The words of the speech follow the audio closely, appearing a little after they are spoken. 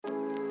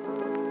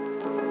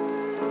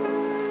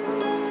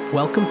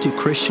Welcome to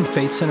Christian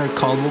Faith Center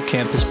Caldwell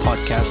Campus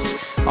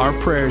Podcast. Our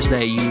prayer is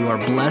that you are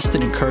blessed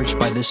and encouraged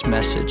by this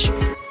message.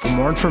 For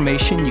more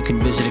information, you can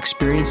visit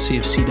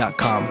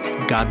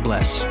experiencecfc.com. God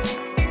bless.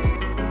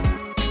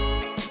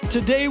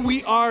 Today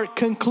we are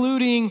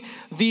concluding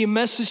the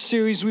message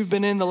series we've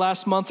been in the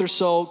last month or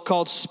so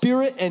called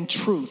Spirit and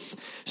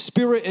Truth.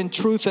 Spirit and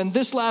Truth. And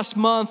this last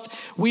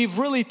month, we've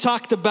really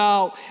talked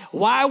about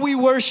why we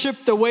worship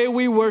the way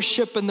we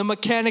worship and the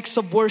mechanics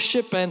of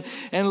worship and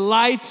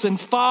lights and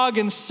fog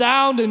and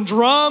sound and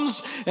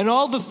drums and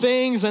all the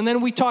things. And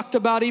then we talked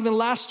about even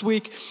last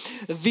week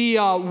the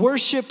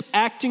worship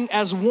acting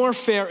as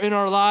warfare in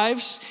our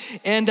lives.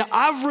 And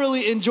I've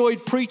really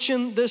enjoyed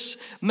preaching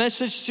this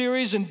message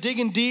series and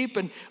digging deep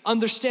and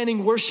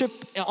understanding worship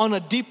on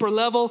a deeper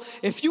level.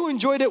 If you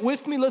enjoyed it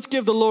with me, let's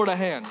give the Lord a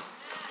hand.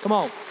 Come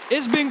on.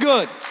 It's been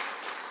good.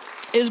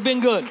 It's been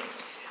good.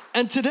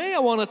 And today I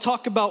want to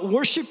talk about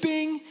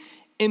worshiping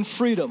in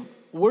freedom.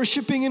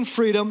 Worshiping in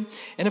freedom.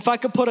 And if I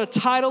could put a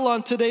title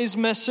on today's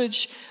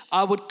message,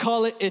 I would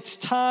call it, It's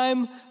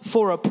Time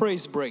for a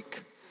Praise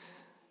Break.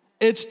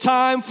 It's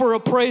time for a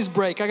praise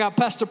break. I got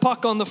Pastor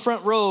Puck on the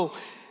front row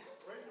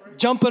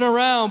jumping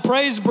around.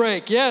 Praise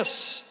break.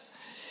 Yes.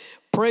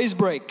 Praise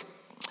break.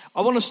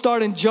 I want to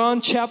start in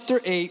John chapter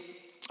 8,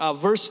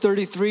 verse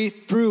 33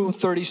 through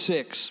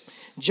 36.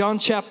 John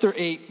chapter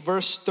 8,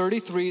 verse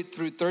 33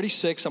 through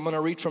 36. I'm going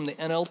to read from the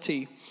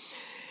NLT.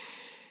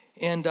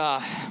 And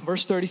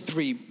verse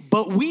 33.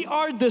 But we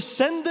are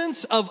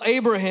descendants of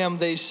Abraham,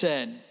 they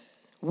said.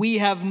 We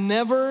have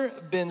never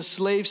been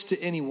slaves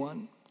to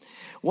anyone.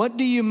 What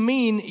do you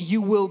mean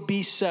you will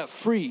be set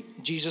free?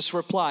 Jesus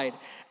replied,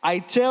 I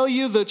tell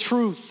you the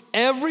truth.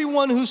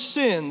 Everyone who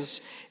sins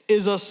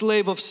is a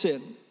slave of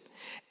sin.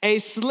 A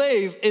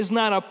slave is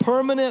not a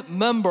permanent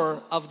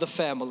member of the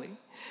family,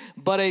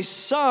 but a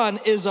son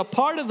is a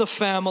part of the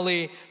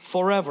family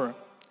forever.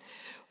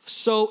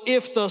 So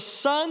if the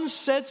Son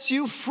sets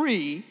you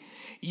free,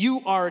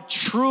 you are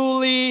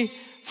truly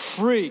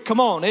free.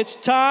 Come on, it's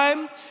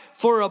time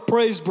for a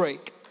praise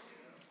break.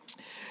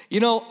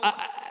 You know,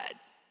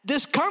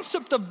 this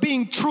concept of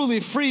being truly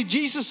free,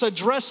 Jesus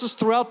addresses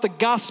throughout the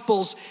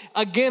Gospels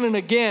again and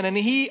again. And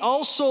he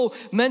also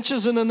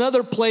mentions in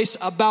another place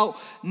about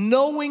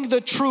knowing the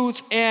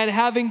truth and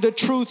having the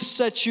truth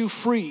set you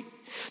free.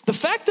 The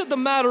fact of the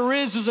matter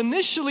is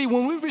initially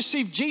when we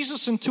receive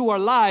Jesus into our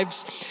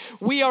lives,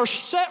 we are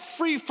set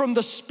free from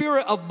the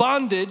spirit of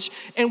bondage,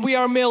 and we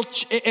are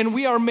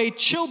made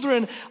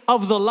children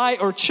of the light,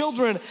 or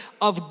children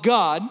of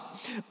God.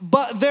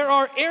 But there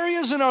are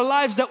areas in our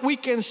lives that we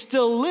can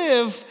still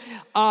live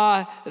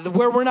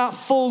where we're not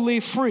fully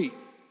free.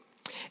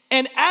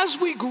 And as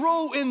we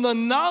grow in the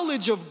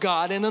knowledge of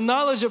God and the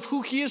knowledge of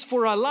who He is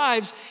for our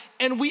lives,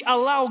 and we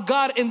allow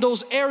God in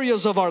those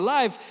areas of our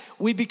life,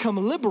 we become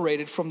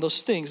liberated from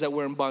those things that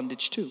we're in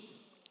bondage to.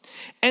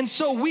 And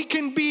so we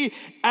can be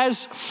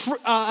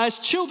as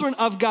children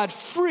of God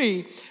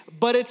free,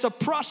 but it's a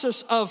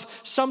process of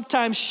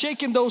sometimes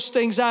shaking those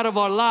things out of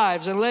our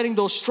lives and letting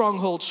those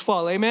strongholds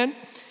fall. Amen?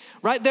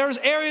 Right? There's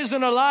areas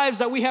in our lives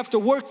that we have to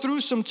work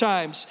through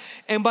sometimes.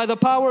 And by the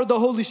power of the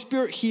Holy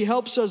Spirit, He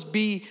helps us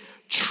be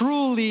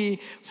truly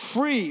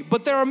free.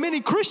 But there are many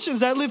Christians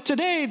that live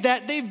today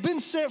that they've been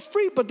set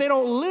free, but they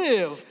don't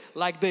live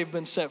like they've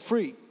been set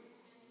free.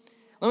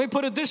 Let me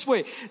put it this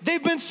way.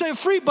 They've been set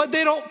free, but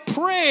they don't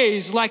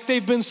praise like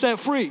they've been set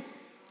free.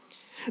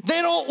 They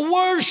don't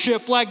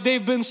worship like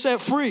they've been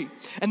set free.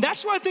 And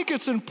that's why I think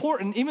it's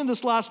important, even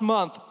this last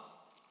month,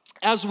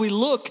 as we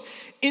look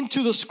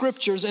into the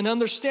scriptures and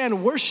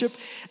understand worship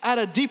at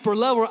a deeper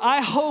level,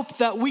 I hope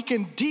that we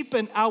can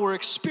deepen our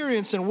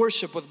experience in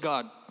worship with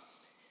God.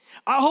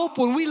 I hope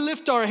when we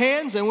lift our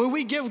hands and when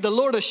we give the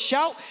Lord a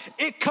shout,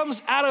 it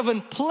comes out of a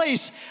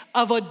place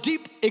of a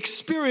deep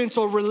experience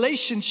or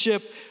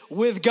relationship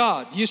with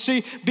God. You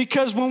see,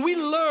 because when we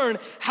learn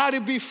how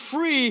to be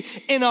free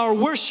in our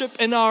worship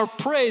and our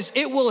praise,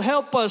 it will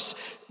help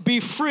us be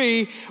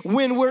free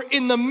when we're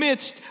in the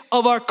midst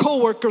of our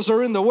coworkers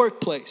or in the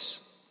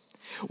workplace.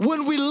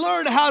 When we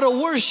learn how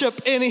to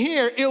worship in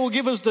here, it will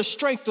give us the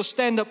strength to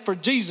stand up for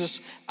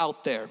Jesus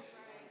out there.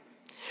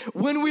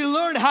 When we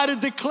learn how to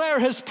declare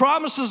His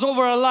promises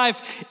over our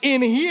life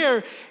in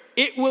here,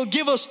 it will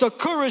give us the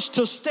courage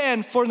to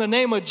stand for the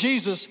name of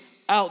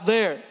Jesus out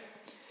there.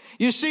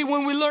 You see,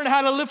 when we learn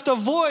how to lift a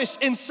voice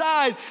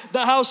inside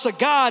the house of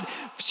God,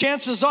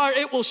 chances are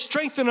it will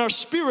strengthen our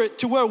spirit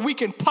to where we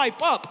can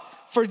pipe up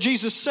for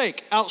Jesus'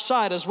 sake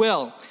outside as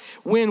well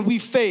when we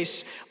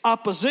face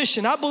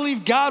opposition. I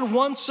believe God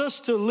wants us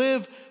to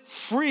live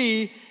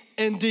free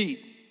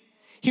indeed.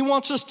 He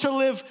wants us to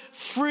live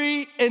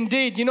free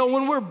indeed. You know,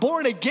 when we're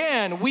born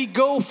again, we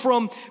go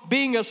from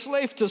being a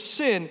slave to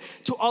sin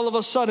to all of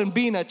a sudden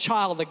being a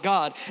child of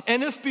God.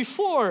 And if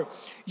before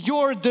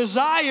your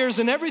desires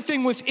and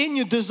everything within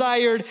you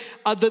desired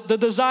the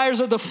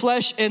desires of the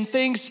flesh and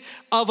things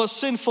of a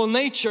sinful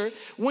nature,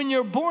 when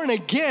you're born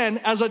again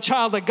as a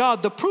child of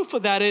God, the proof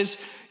of that is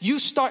you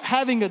start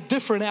having a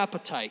different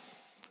appetite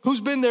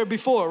Who's been there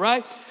before,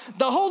 right?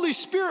 The Holy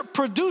Spirit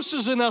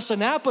produces in us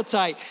an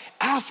appetite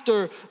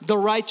after the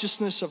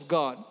righteousness of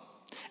God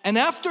and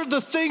after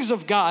the things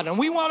of God. And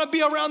we want to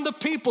be around the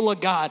people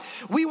of God.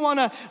 We want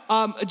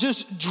to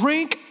just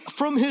drink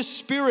from His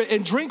Spirit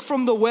and drink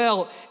from the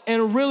well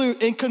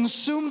and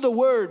consume the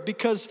Word,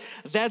 because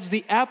that's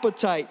the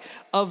appetite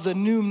of the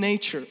new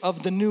nature,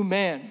 of the new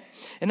man.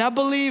 And I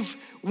believe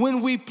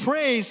when we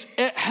praise,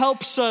 it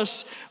helps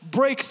us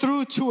break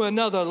through to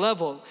another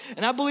level.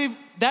 And I believe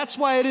that's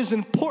why it is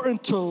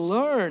important to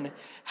learn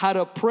how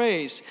to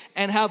praise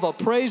and have a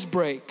praise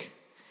break.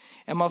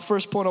 And my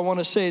first point I want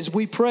to say is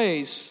we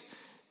praise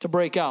to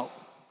break out.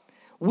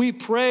 We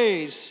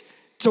praise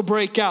to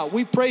break out.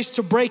 We praise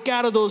to break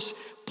out of those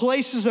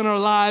places in our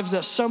lives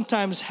that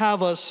sometimes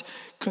have us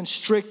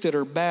constricted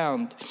or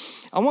bound.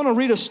 I want to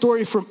read a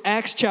story from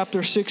Acts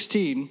chapter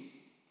 16.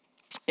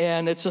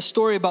 And it's a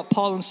story about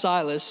Paul and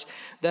Silas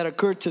that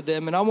occurred to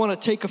them. And I want to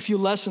take a few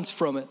lessons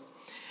from it.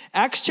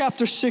 Acts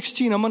chapter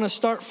 16, I'm going to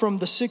start from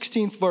the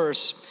 16th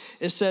verse.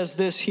 It says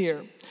this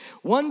here.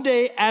 One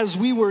day as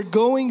we were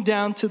going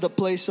down to the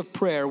place of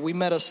prayer, we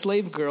met a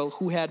slave girl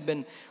who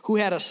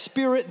had a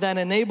spirit that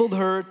enabled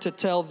her to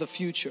tell the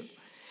future.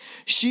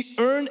 She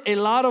earned a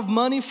lot of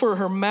money for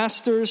her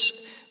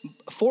masters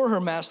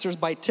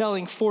by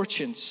telling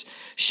fortunes.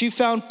 She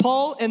found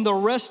Paul and the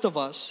rest of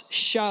us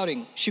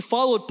shouting. She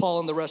followed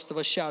Paul and the rest of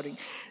us shouting,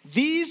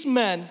 "These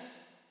men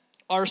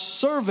are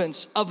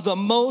servants of the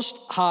Most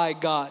High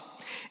God,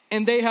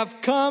 and they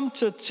have come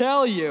to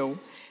tell you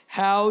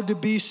how to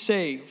be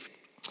saved."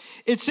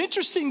 It's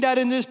interesting that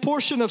in this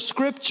portion of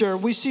scripture,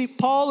 we see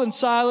Paul and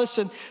Silas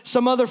and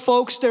some other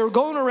folks, they're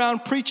going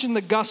around preaching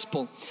the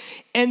gospel.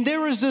 And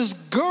there is this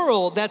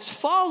girl that's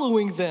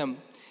following them.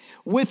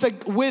 With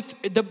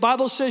the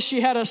Bible says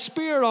she had a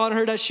spirit on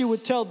her that she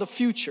would tell the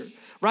future,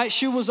 right?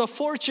 She was a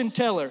fortune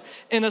teller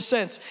in a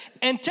sense.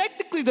 And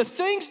technically the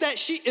things that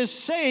she is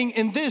saying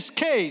in this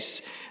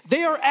case,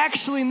 they are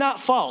actually not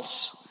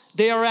false.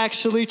 They are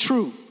actually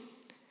true.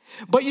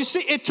 But you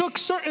see, it took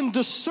certain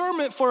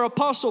discernment for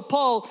Apostle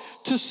Paul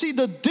to see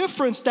the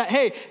difference that,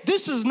 hey,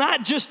 this is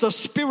not just a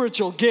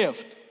spiritual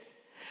gift.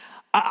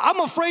 I'm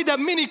afraid that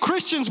many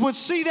Christians would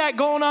see that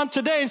going on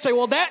today and say,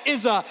 well, that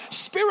is a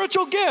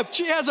spiritual gift.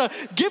 She has a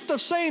gift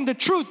of saying the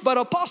truth. But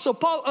Apostle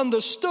Paul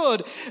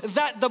understood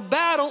that the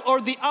battle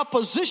or the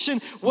opposition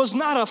was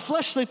not a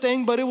fleshly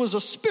thing, but it was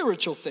a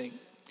spiritual thing.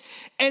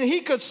 And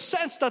he could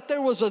sense that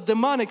there was a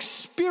demonic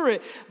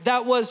spirit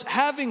that was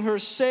having her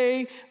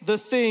say the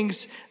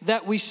things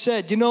that we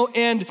said.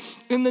 And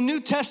in the New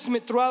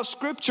Testament throughout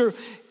Scripture,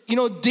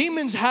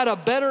 demons had a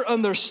better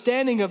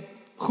understanding of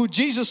who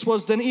Jesus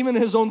was than even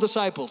his own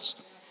disciples.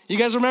 You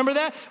guys remember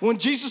that? When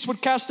Jesus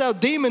would cast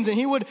out demons and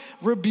he would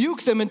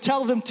rebuke them and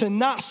tell them to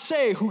not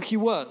say who he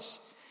was.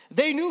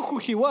 They knew who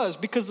he was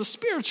because the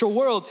spiritual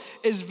world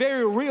is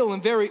very real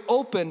and very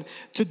open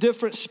to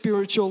different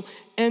spiritual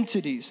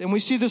entities. And we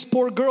see this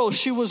poor girl,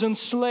 she was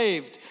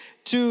enslaved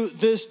to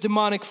this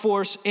demonic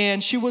force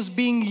and she was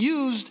being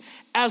used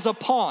as a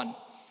pawn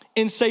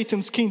in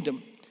Satan's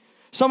kingdom.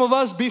 Some of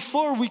us,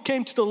 before we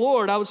came to the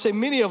Lord, I would say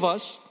many of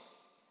us,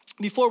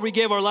 before we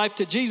gave our life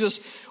to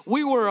Jesus,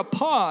 we were a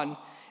pawn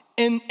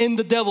in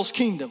the devil's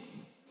kingdom.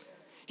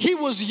 He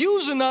was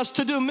using us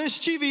to do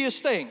mischievous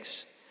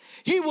things.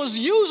 He was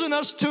using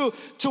us to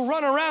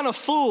run around a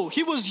fool.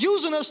 He was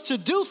using us to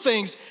do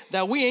things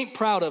that we ain't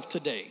proud of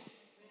today.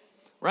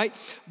 Right?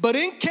 But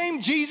in came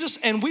Jesus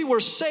and we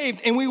were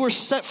saved and we were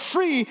set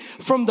free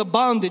from the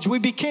bondage. We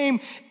became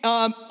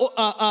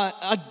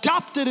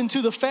adopted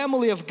into the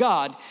family of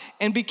God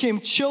and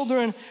became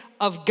children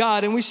of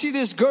God. And we see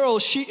this girl,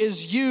 she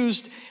is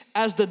used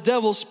as the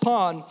devil's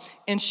pawn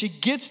and she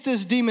gets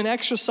this demon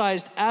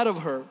exorcised out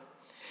of her.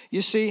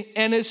 You see,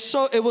 and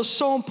it was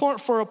so important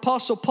for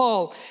Apostle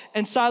Paul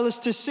and Silas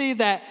to see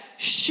that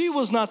she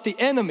was not the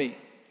enemy,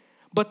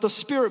 but the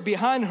spirit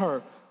behind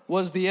her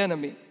was the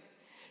enemy.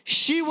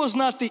 She was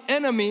not the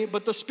enemy,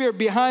 but the spirit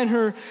behind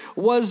her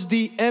was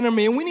the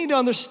enemy. And we need to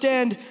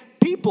understand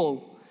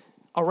people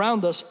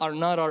around us are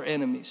not our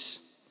enemies.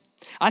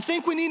 I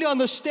think we need to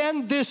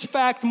understand this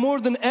fact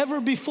more than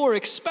ever before,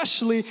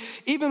 especially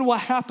even what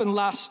happened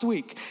last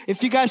week.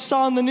 If you guys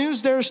saw in the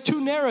news, there's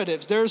two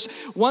narratives. There's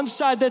one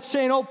side that's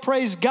saying, oh,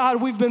 praise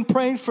God, we've been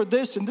praying for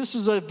this, and this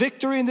is a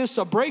victory, and this is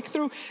a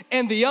breakthrough.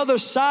 And the other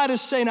side is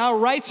saying our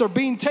rights are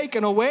being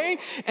taken away,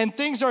 and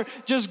things are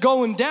just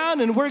going down,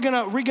 and we're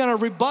gonna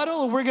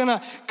rebuttal, and we're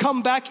gonna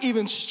come back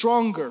even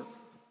stronger.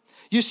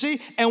 You see,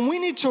 and we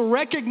need to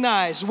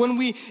recognize when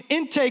we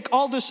intake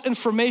all this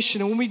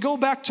information and when we go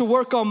back to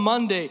work on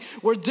Monday,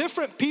 where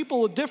different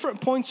people with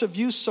different points of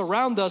view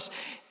surround us,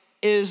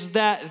 is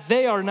that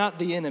they are not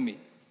the enemy.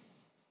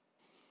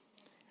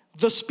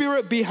 The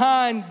spirit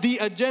behind the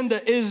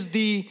agenda is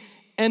the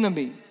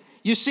enemy.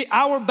 You see,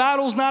 our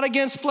battle's not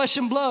against flesh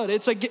and blood.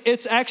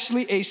 It's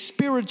actually a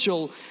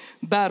spiritual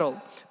battle.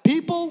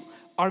 People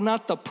are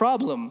not the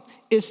problem.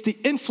 It's the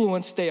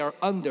influence they are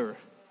under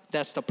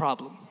that's the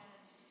problem.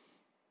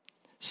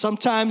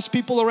 Sometimes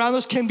people around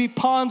us can be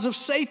pawns of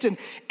Satan,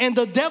 and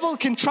the devil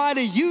can try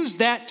to use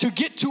that to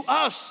get to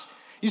us.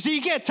 You see,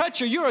 he can't touch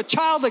you. You're a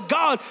child of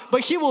God,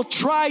 but he will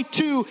try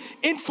to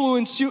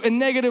influence you in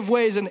negative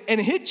ways and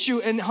hit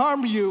you and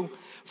harm you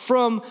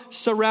from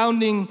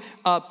surrounding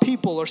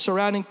people or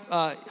surrounding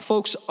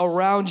folks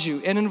around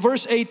you. And in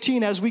verse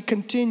 18, as we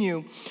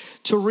continue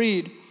to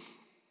read,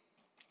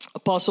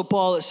 Apostle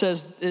Paul, it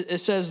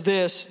says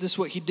this is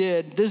what he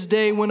did. This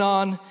went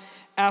on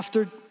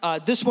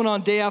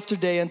day after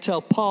day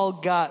until Paul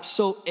got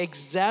so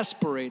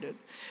exasperated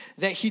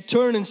that he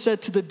turned and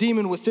said to the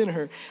demon within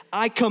her,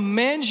 I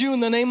command you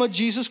in the name of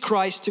Jesus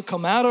Christ to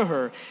come out of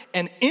her.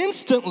 And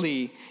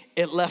instantly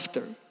it left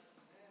her.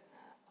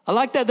 I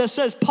like that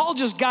says Paul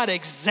just got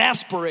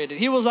exasperated.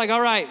 He was like,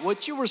 all right,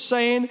 what you were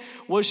saying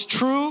was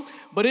true,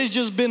 but it's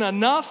just been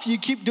enough. You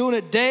keep doing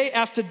it day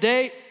after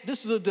day.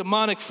 This is a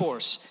demonic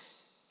force.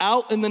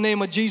 Out in the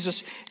name of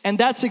Jesus. And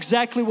that's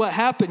exactly what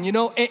happened,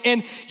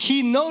 and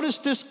he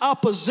noticed this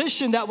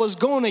opposition that was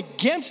going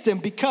against him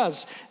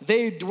because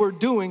they were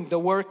doing the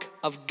work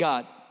of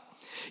God.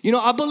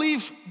 I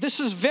believe this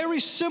is very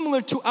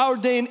similar to our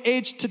day and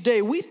age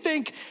today. We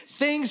think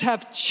things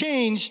have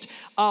changed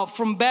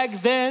from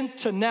back then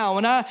to now.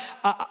 And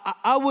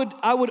I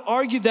would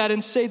argue that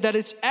and say that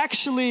it's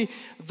actually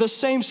the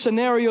same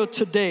scenario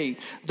today.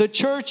 The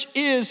church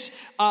is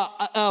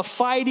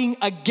fighting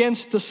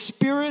against the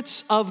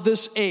spirits of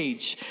this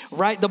age,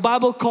 right? The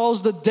Bible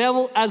calls the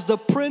devil as the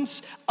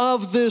prince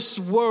of this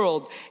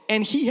world.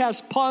 And he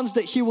has pawns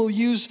that he will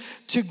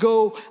use to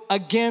go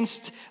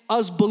against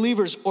us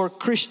believers or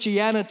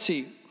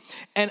Christianity.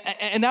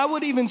 And I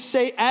would even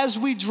say as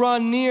we draw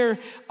near,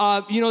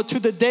 to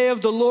the day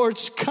of the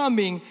Lord's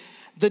coming,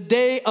 the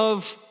day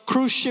of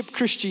cruise ship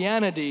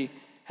Christianity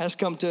has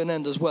come to an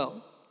end as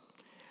well.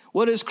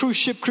 What is cruise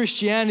ship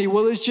Christianity?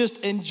 Well, it's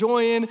just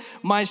enjoying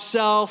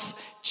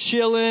myself,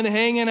 chilling,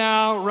 hanging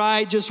out,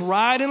 right? Just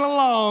riding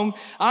along.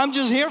 I'm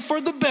just here for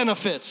the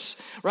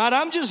benefits, right?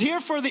 I'm just here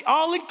for the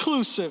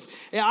all-inclusive.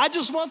 I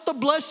just want the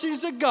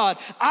blessings of God.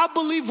 I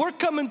believe we're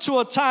coming to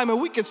a time,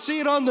 and we can see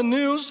it on the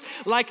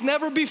news like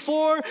never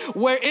before,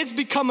 where it's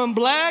becoming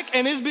black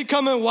and it's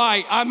becoming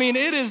white. I mean,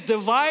 it is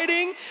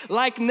dividing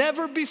like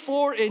never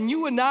before, and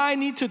you and I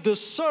need to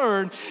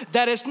discern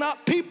that it's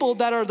not people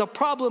that are the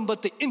problem,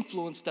 but the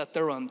influence that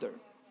they're under.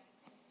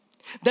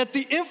 That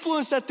the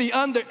influence that they're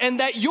under, and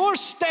that your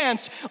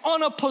stance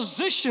on a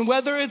position,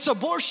 whether it's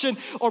abortion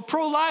or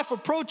pro-life or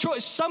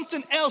pro-choice,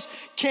 something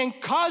else can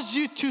cause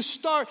you to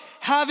start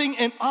having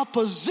an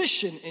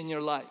opposition in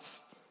your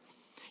life.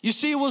 You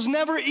see, it was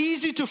never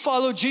easy to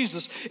follow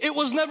Jesus. It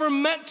was never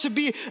meant to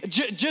be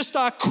just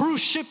a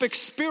cruise ship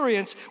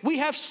experience. We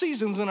have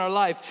seasons in our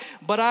life,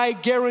 but I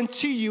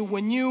guarantee you,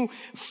 when you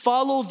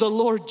follow the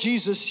Lord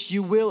Jesus,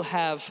 you will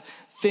have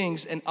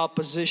things in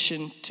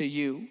opposition to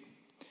you.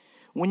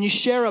 When you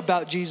share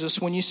about Jesus,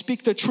 when you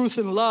speak the truth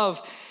in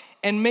love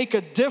and make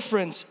a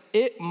difference,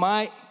 it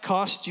might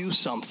cost you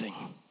something.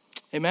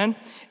 Amen?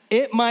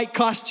 It might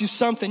cost you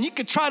something. You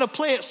could try to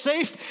play it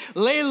safe,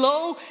 lay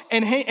low,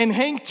 and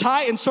hang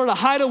tight and sort of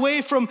hide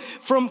away from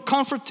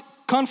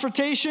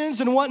confrontations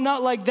and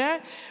whatnot like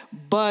that.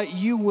 But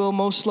you will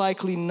most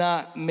likely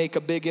not make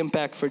a big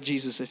impact for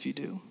Jesus if you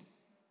do.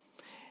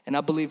 And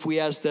I believe we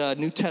as the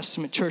New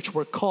Testament church,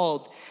 we're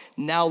called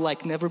now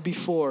like never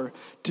before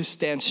to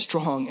stand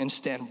strong and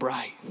stand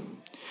bright.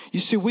 You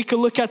see, we could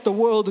look at the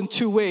world in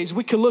two ways.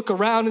 We could look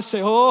around and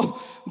say,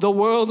 oh, the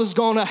world is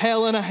going to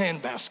hell in a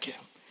handbasket.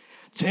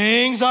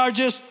 Things are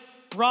just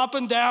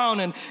dropping down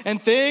and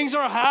things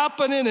are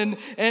happening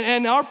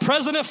and our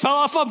president fell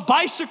off a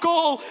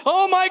bicycle.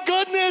 Oh my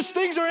goodness,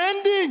 things are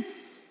ending.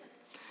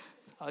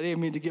 I didn't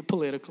mean to get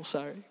political,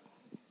 sorry.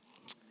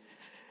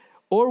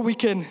 Or we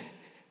can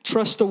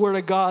trust the word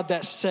of God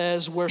that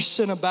says where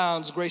sin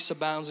abounds, grace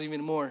abounds even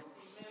more.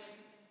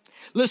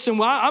 Listen,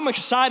 I'm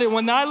excited.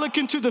 When I look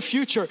into the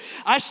future,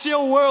 I see a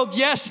world,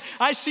 yes,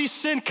 I see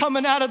sin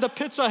coming out of the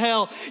pits of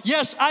hell.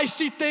 Yes, I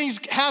see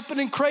things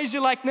happening crazy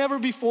like never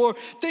before.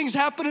 Things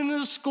happening in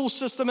the school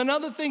system and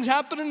other things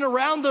happening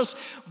around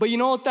us. But you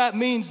know what that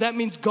means? That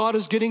means God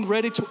is getting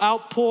ready to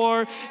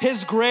outpour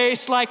His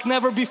grace like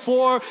never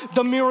before,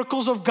 the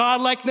miracles of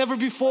God like never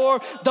before,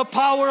 the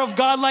power of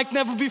God like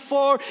never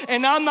before.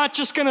 And I'm not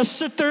just going to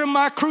sit there in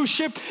my cruise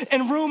ship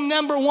in room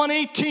number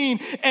 118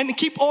 and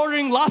keep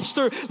ordering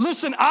lobster.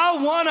 Listen, I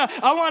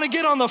wanna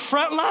get on the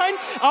front line.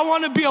 I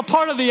want to be a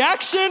part of the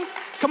action.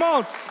 Come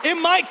on. It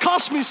might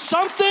cost me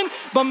something,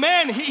 but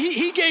man,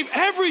 he gave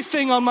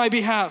everything on my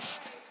behalf.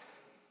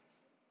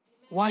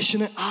 Why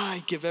shouldn't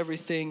I give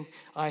everything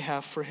I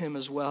have for Him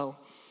as well?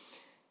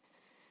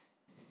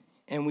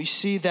 And we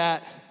see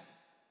that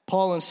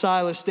Paul and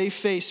Silas, they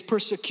face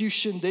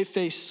persecution, they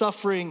face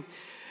suffering,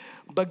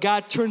 but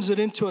God turns it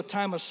into a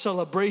time of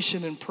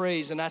celebration and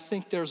praise. And I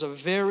think there's a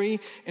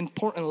very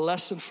important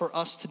lesson for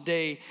us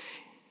today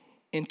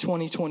in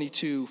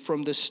 2022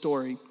 from this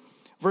story.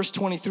 Verse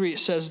 23, it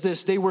says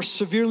this: they were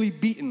severely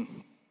beaten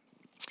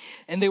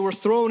and they were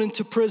thrown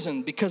into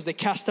prison because they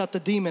cast out the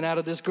demon out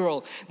of this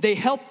girl. They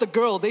helped the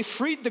girl, they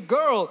freed the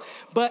girl,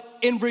 but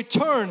in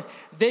return,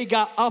 they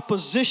got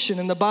opposition.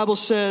 And the Bible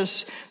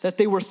says that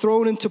they were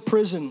thrown into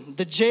prison.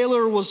 The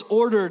jailer was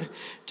ordered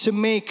to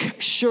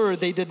make sure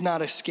they did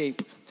not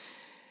escape.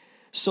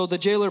 So the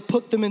jailer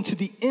put them into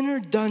the inner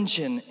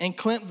dungeon and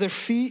clamped their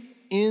feet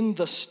in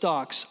the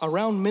stocks.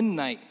 Around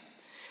midnight,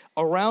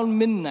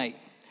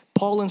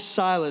 Paul and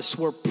Silas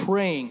were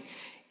praying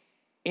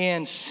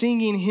and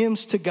singing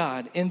hymns to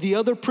God, and the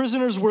other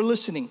prisoners were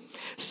listening.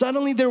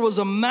 Suddenly there was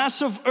a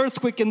massive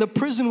earthquake, and the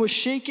prison was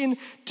shaken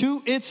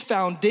to its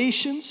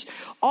foundations.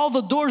 All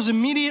the doors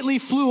immediately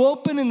flew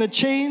open, and the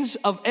chains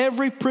of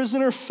every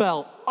prisoner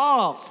fell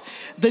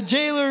off. The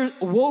jailer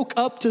woke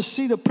up to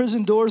see the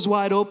prison doors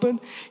wide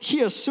open.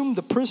 He assumed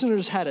the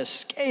prisoners had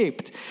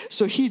escaped,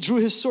 so he drew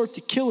his sword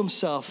to kill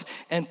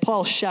himself, and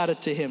Paul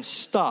shouted to him,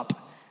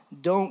 "Stop,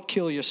 don't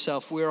kill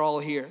yourself, we're all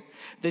here."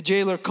 The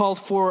jailer called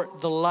for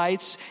the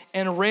lights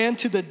and ran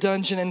to the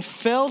dungeon and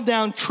fell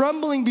down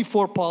trembling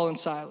before Paul and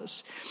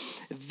Silas.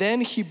 Then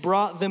he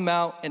brought them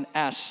out and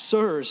asked,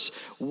 "Sirs,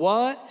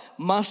 what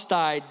must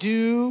I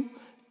do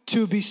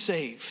to be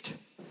saved?"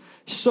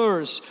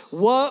 Sirs,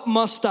 what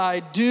must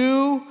I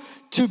do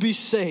to be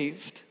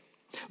saved?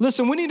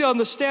 Listen, we need to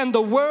understand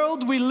the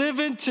world we live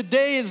in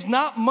today is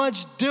not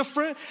much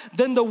different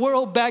than the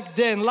world back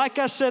then. Like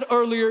I said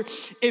earlier,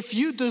 if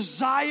you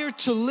desire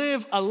to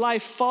live a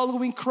life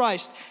following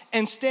Christ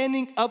and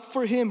standing up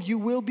for Him, you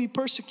will be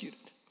persecuted.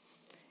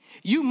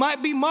 You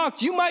might be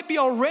mocked. You might be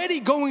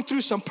already going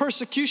through some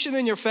persecution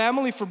in your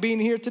family for being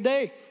here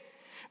today.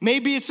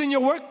 Maybe it's in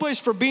your workplace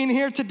for being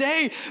here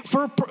today,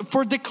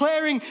 for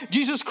declaring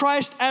Jesus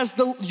Christ as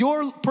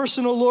your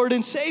personal Lord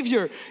and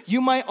Savior. You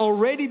might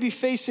already be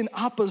facing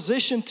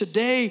opposition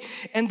today.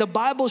 And the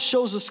Bible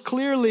shows us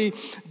clearly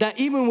that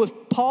even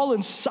with Paul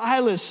and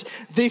Silas,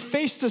 they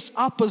faced this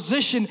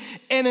opposition.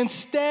 And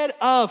instead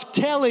of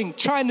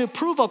trying to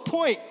prove a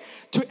point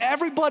to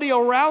everybody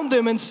around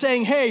them and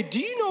saying, "Hey, do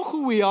you know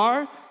who we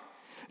are?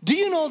 Do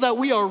you know that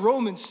we are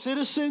Roman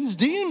citizens?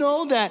 Do you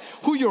know that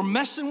who you're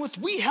messing with?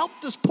 We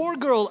helped this poor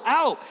girl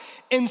out."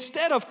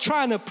 Instead of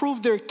trying to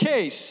prove their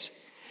case,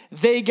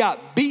 they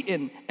got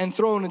beaten and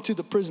thrown into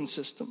the prison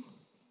system.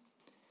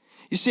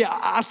 You see,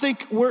 I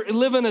think we're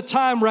living a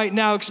time right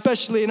now,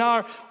 especially in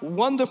our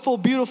wonderful,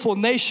 beautiful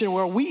nation,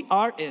 where we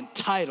are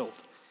entitled.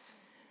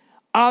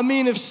 I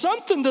mean, if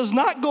something does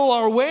not go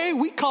our way,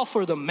 we call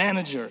for the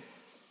manager.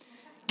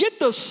 Get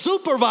the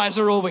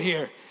supervisor over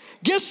here.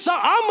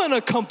 I'm gonna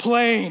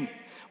complain.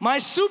 My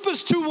soup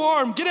is too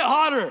warm, get it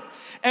hotter.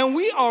 And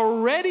we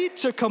are ready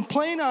to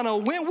complain on a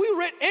whim.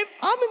 And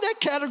I'm in that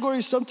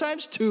category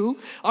sometimes too,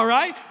 all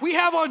right? We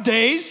have our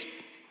days,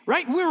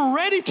 right? We're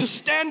ready to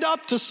stand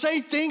up, to say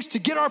things, to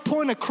get our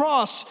point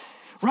across,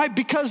 right?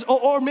 Because,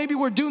 or maybe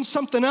we're doing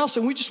something else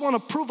and we just wanna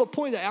prove a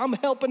point that I'm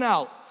helping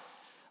out.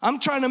 I'm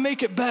trying to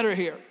make it better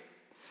here.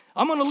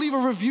 I'm going to leave a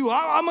review.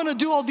 I'm going to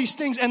do all these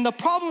things. And the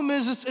problem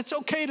is it's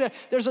okay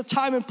there's a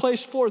time and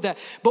place for that.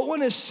 But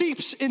when it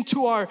seeps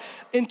into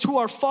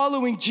our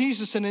following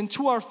Jesus and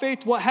into our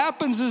faith, what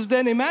happens is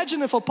then,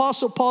 imagine if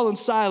Apostle Paul and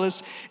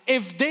Silas,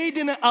 if they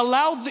didn't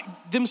allow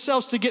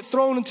themselves to get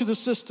thrown into the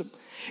system,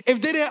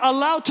 if they didn't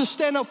allow to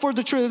stand up for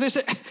the truth, they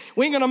said,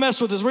 "We ain't going to mess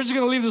with this. We're just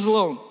going to leave this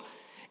alone."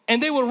 And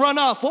they would run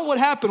off. What would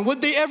happen?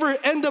 Would they ever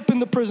end up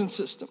in the prison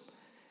system?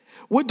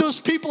 Would those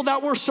people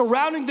that were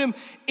surrounding them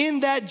in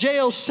that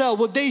jail cell,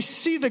 would they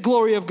see the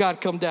glory of God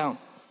come down?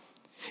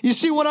 You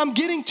see, what I'm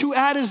getting to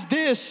at is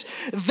this,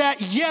 that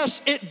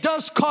yes, it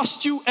does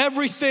cost you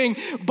everything,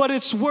 but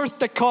it's worth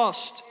the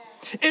cost.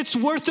 It's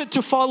worth it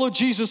to follow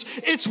Jesus.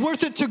 It's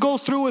worth it to go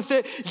through with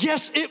it.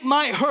 Yes, it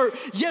might hurt.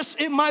 Yes,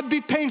 it might be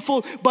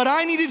painful, but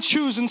I need to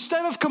choose.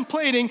 Instead of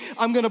complaining,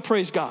 I'm going to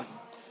praise God.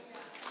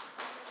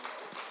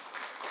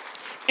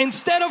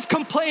 Instead of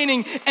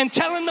complaining and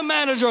telling the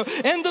manager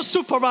and the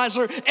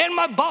supervisor and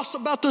my boss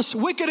about this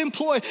wicked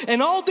employee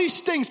and all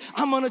these things,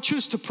 I'm going to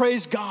choose to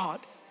praise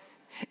God.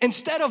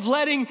 Instead of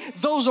letting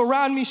those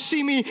around me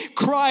see me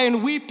cry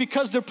and weep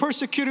because they're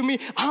persecuting me,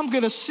 I'm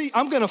going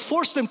to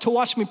force them to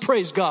watch me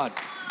praise God.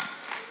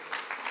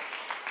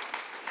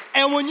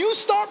 And when you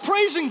start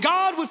praising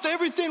God with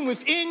everything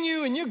within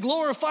you and you're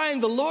glorifying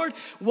the Lord,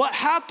 what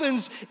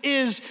happens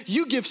is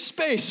you give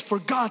space for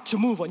God to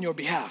move on your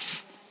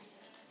behalf.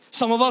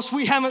 Some of us,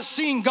 we haven't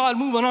seen God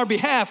move on our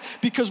behalf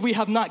because we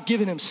have not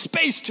given Him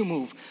space to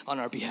move on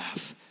our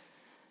behalf.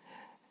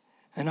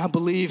 And I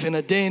believe in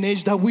a day and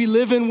age that we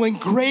live in, when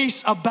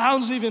grace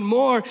abounds even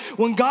more,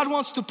 when God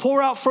wants to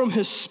pour out from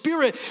His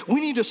Spirit, we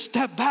need to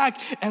step back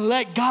and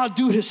let God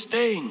do His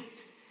thing.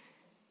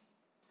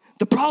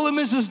 The problem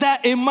is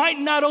that it might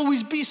not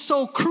always be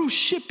so cruise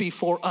shippy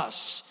for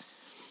us,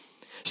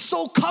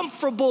 so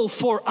comfortable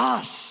for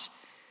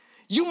us.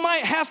 You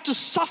might have to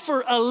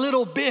suffer a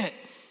little bit.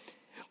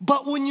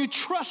 But when you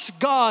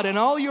trust God in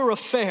all your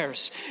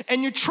affairs,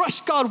 and you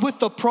trust God with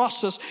the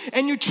process,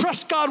 and you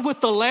trust God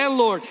with the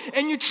landlord,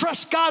 and you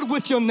trust God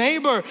with your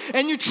neighbor,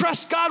 and you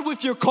trust God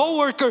with your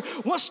coworker,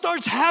 what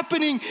starts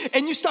happening,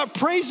 and you start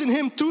praising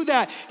Him through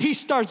that, He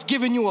starts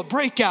giving you a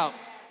breakout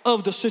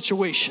of the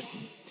situation.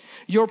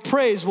 Your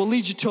praise will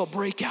lead you to a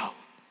breakout.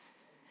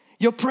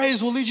 Your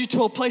praise will lead you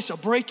to a place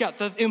of breakout.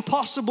 The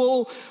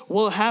impossible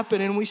will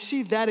happen, and we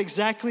see that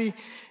exact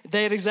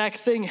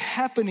thing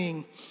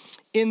happening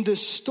in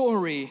this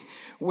story,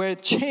 where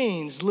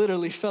chains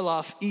literally fell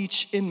off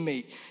each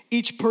inmate,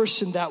 each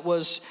person that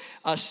was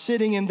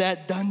sitting in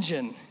that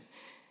dungeon.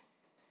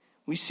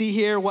 We see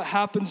here what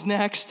happens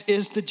next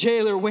is the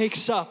jailer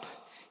wakes up.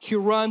 He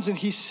runs and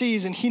he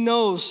sees and he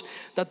knows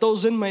that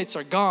those inmates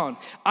are gone.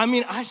 I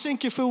mean, I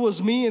think if it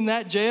was me in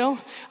that jail,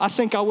 I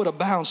think I would have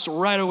bounced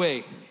right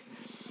away.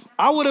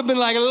 I would have been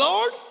like,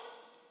 Lord,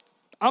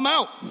 I'm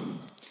out.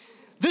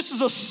 This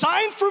is a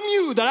sign from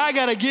you that I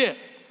gotta get.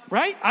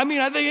 Right? I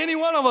mean, I think any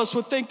one of us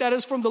would think that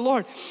is from the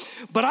Lord.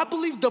 But I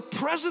believe the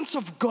presence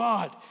of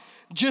God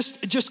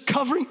just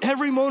covering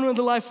every moment of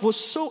their life was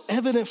so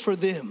evident for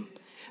them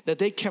that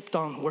they kept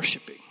on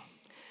worshiping.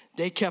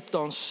 They kept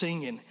on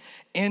singing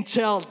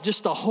until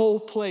just the whole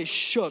place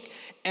shook.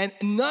 And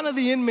none of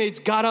the inmates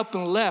got up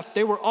and left.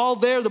 They were all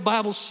there, the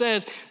Bible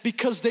says,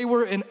 because they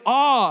were in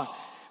awe,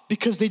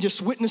 because they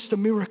just witnessed a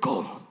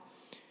miracle.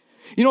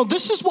 You know,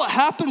 this is what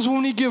happens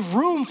when we give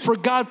room for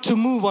God to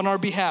move on our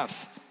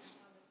behalf.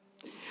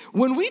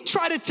 When we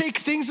try to take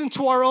things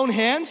into our own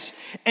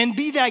hands and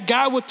be that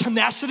guy with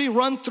tenacity,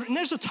 run through, and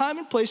there's a time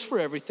and place for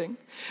everything,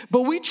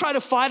 but we try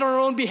to fight on our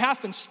own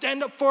behalf and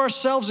stand up for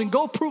ourselves and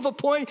go prove a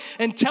point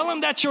and tell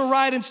them that you're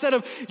right instead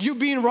of you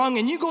being wrong,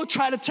 and you go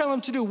try to tell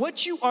them to do.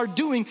 What you are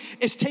doing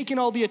is taking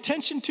all the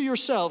attention to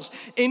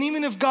yourselves, and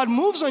even if God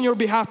moves on your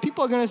behalf,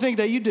 people are going to think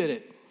that you did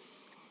it.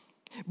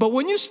 But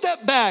when you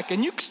step back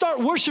and you start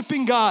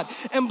worshiping God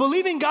and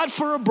believing God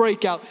for a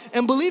breakout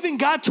and believing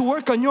God to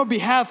work on your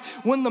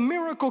behalf, when the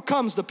miracle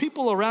comes, the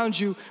people around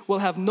you will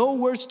have no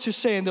words to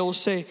say, and they will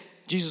say,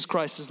 Jesus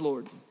Christ is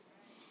Lord.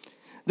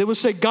 They will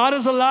say, God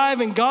is alive,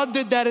 and God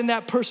did that in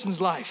that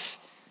person's life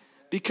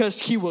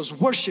because he was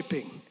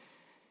worshiping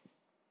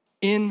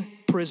in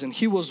prison.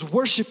 He was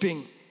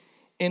worshiping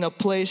in a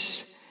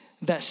place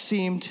that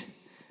seemed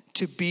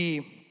to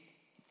be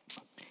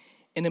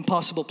an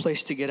impossible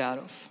place to get out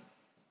of.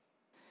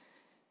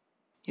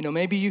 You know,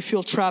 maybe you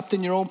feel trapped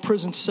in your own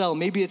prison cell.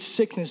 Maybe it's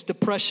sickness,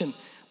 depression,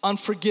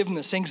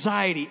 unforgiveness,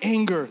 anxiety,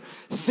 anger,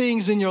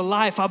 things in your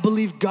life. I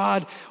believe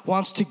God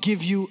wants to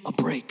give you a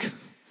break.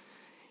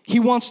 He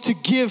wants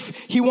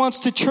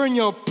to turn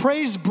your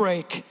praise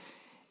break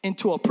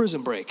into a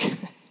prison break.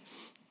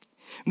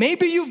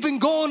 Maybe you've been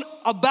going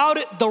about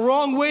it the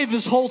wrong way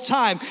this whole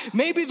time.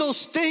 Maybe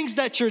those things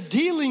that you're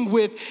dealing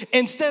with,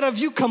 instead of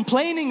you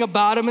complaining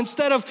about them,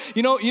 instead of,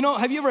 you know,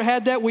 have you ever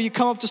had that where you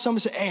come up to someone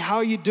and say, hey, how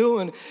are you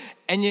doing?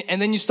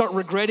 And then you start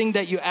regretting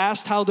that you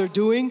asked how they're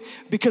doing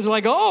because they're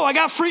like, oh, I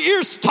got free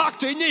ears to talk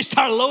to, and they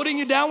start loading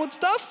you down with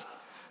stuff.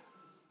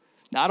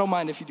 Now, I don't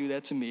mind if you do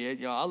that to me.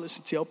 You know, I'll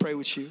listen to you. I'll pray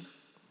with you.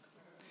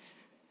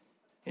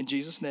 In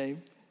Jesus'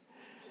 name.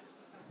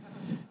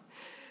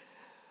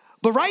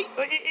 But right,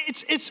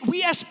 it's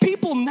we as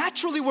people,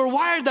 naturally we're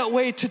wired that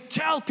way to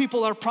tell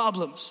people our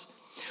problems.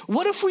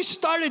 What if we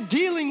started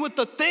dealing with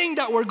the thing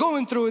that we're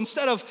going through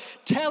instead of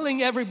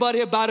telling everybody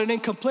about it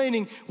and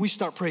complaining, we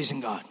start praising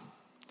God?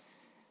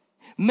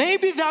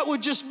 Maybe that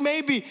would just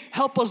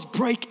help us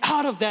break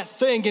out of that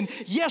thing. And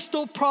yes,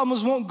 those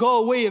problems won't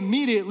go away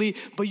immediately,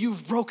 but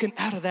you've broken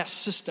out of that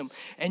system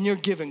and you're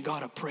giving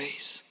God a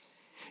praise.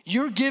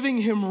 You're giving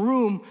him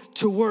room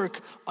to work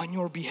on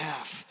your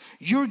behalf.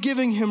 You're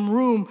giving him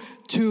room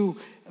to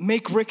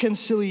make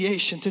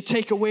reconciliation, to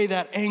take away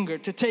that anger,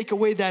 to take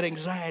away that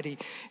anxiety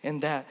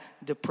and that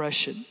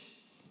depression.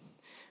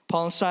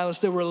 Paul and Silas,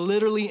 they were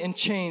literally in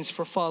chains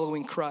for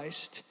following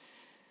Christ.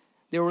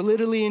 They were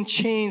literally in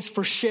chains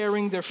for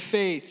sharing their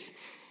faith.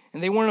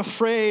 And they weren't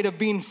afraid of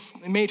being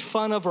made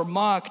fun of or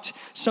mocked.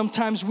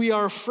 Sometimes we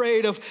are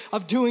afraid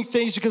of doing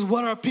things because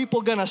what are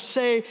people gonna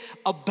say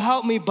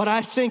about me? But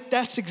I think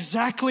that's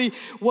exactly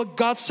what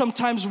God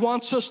sometimes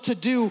wants us to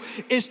do,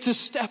 is to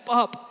step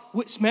up.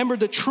 Remember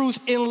the truth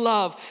in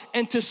love,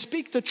 and to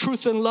speak the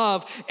truth in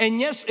love. And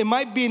yes, it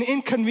might be an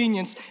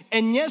inconvenience.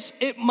 And yes,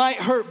 it might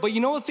hurt. But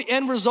you know what the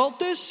end result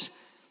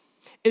is?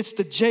 It's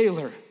the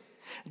jailer.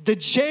 The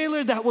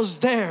jailer that was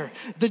there,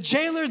 the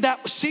jailer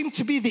that seemed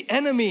to be the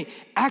enemy,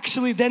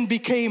 actually then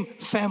became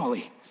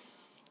family.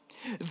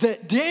 The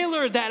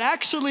jailer that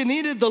actually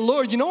needed the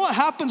Lord. You know what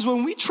happens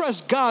when we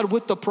trust God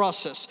with the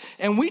process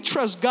and we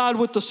trust God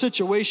with the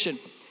situation?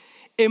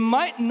 It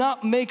might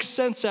not make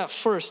sense at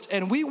first,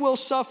 and we will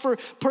suffer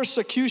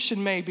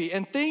persecution maybe,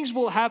 and things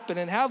will happen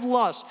and have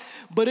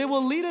loss, but it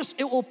will lead us,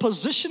 it will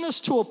position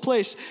us to a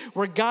place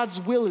where God's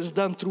will is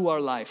done through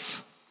our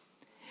life.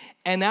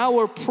 And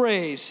our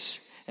praise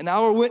and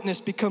our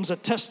witness becomes a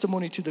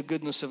testimony to the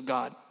goodness of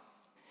God.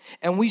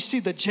 And we see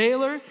the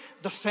jailer,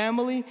 the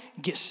family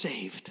get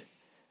saved.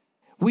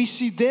 we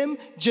see them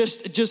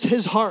just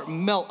his heart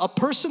melt. A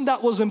person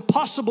that was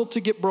impossible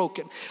to get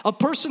broken. A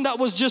person that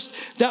was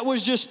just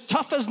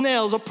tough as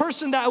nails. A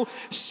person that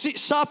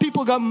saw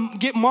people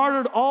get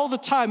martyred all the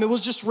time. It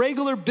was just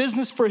regular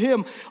business for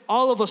him.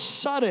 All of a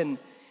sudden,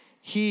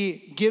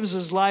 he gives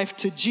his life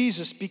to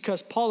Jesus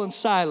because Paul and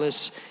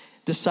Silas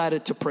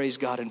decided to praise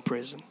God in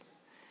prison.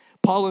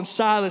 Paul and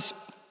Silas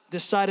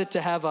decided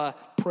to have a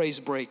praise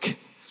break,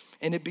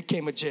 and it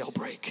became a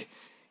jailbreak.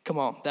 Come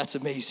on, that's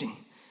amazing.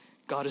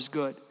 God is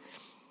good.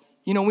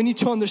 You know, we need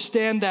to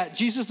understand that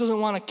Jesus doesn't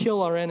want to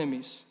kill our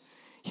enemies.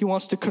 He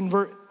wants to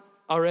convert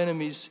our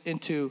enemies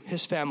into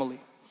his family.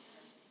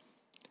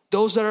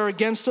 Those that are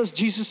against us,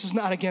 Jesus is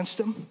not against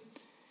them.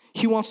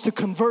 He wants to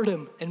convert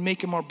them and make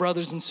them our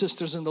brothers and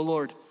sisters in the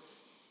Lord.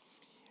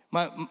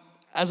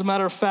 As a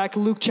matter of fact,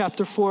 Luke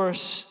chapter 4,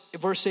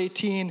 verse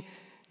 18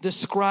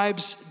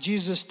 describes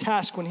Jesus'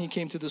 task when he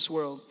came to this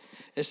world.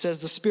 It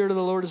says, the Spirit of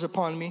the Lord is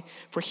upon me,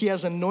 for he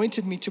has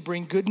anointed me to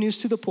bring good news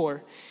to the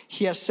poor.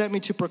 He has sent me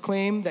to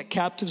proclaim that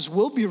captives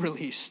will be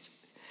released,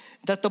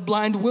 that the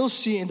blind will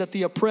see, and that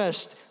the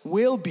oppressed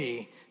will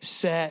be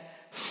set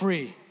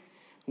free.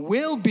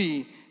 Will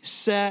be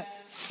set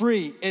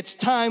free. It's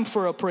time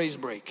for a praise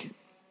break.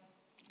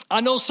 I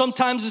know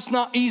sometimes it's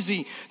not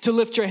easy to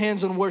lift your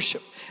hands and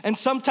worship. And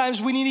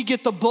sometimes we need to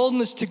get the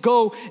boldness to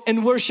go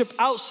and worship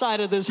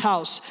outside of this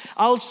house.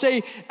 I would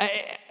say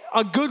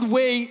a good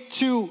way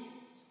to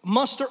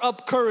muster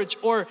up courage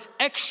or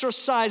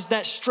exercise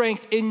that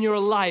strength in your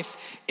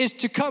life is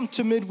to come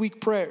to midweek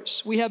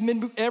prayers. We have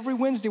every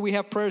Wednesday we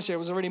have prayers here. It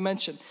was already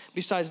mentioned.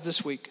 Besides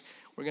this week,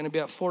 we're going to be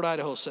at Fort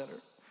Idaho Center.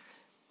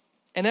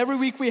 And every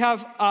week we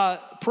have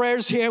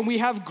prayers here, and we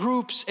have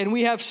groups, and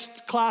we have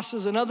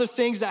classes and other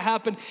things that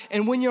happen.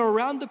 And when you're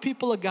around the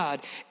people of God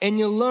and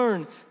you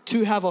learn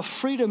to have a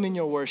freedom in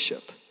your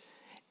worship,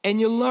 and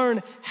you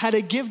learn how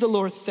to give the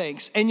Lord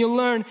thanks, and you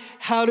learn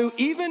how to,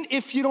 even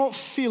if you don't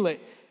feel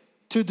it,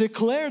 to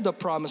declare the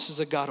promises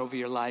of God over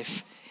your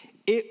life,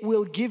 it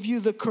will give you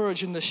the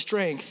courage and the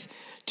strength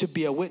to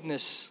be a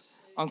witness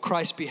on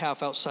Christ's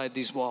behalf outside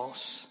these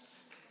walls.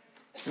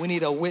 We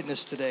need a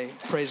witness today.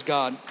 Praise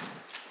God.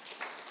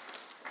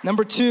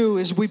 Number 2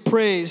 is we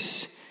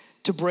praise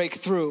to break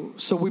through.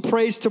 So we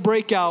praise to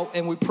break out,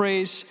 and we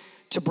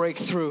praise to break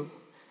through.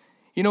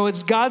 You know,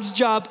 it's God's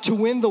job to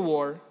win the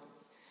war,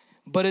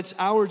 but it's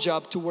our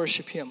job to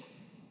worship him.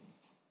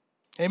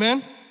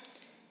 Amen?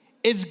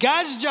 It's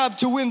God's job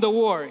to win the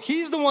war.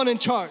 He's the one in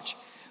charge.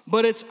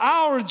 But it's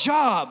our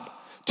job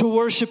to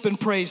worship and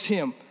praise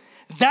him.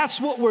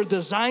 That's what we're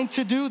designed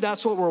to do.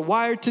 That's what we're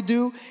wired to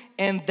do.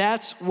 And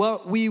that's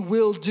what we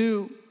will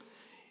do.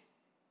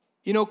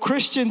 You know,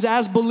 Christians,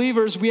 as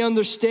believers, we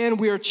understand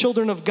we are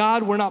children of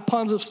God. We're not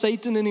pawns of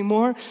Satan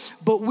anymore.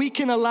 But we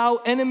can allow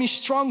enemy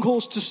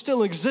strongholds to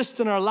still exist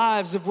in our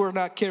lives if we're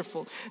not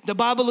careful. The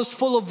Bible is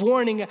full of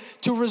warning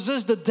to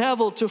resist the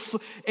devil,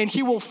 and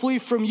he will flee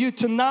from you.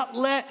 To not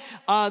let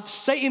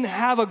Satan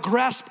have a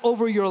grasp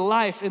over your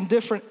life in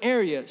different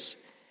areas.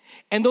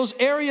 And those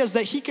areas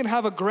that he can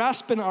have a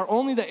grasp in are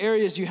only the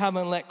areas you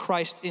haven't let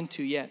Christ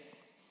into yet.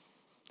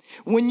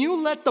 When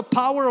you let the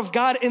power of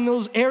God in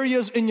those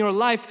areas in your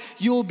life,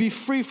 you will be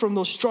free from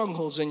those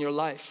strongholds in your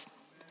life.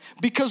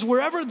 Because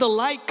wherever the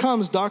light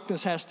comes,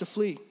 darkness has to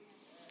flee.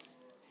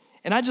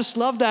 And I just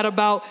love that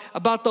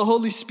about the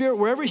Holy Spirit.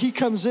 Wherever he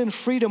comes in,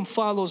 freedom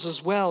follows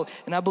as well.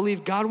 And I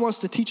believe God wants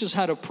to teach us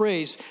how to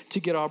praise to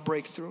get our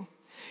breakthrough.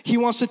 He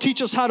wants to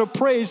teach us how to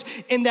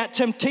praise in that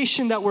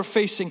temptation that we're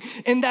facing,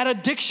 in that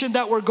addiction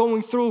that we're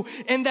going through,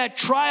 in that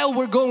trial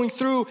we're going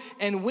through.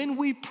 And when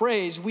we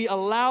praise, we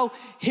allow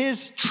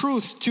his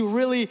truth to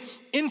really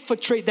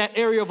infiltrate that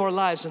area of our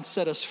lives and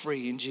set us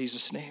free in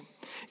Jesus' name.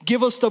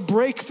 Give us the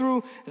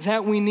breakthrough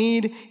that we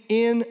need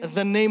in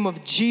the name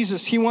of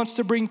Jesus. He wants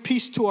to bring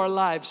peace to our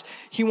lives.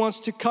 He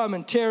wants to come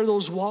and tear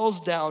those walls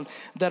down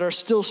that are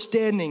still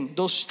standing.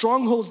 Those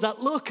strongholds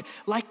that look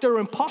like they're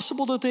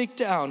impossible to take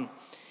down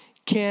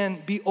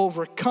can be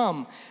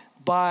overcome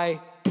by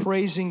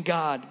praising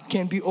God,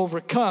 can be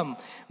overcome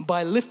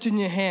by lifting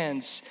your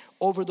hands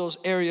over those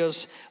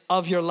areas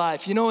of your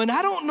life. You know, and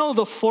I don't know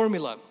the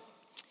formula.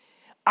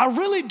 I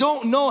really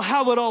don't know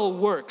how it all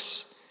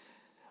works.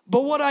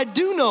 But what I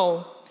do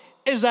know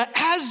is that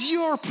as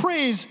your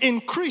praise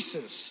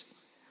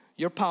increases,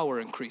 your power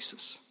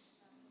increases.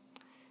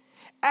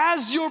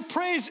 As your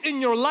praise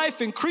in your life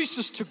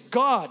increases to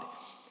God,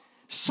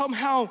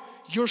 somehow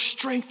your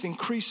strength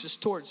increases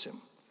towards him.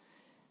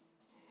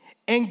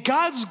 And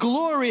God's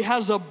glory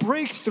has a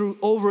breakthrough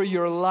over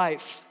your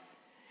life.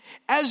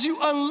 As you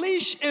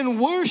unleash in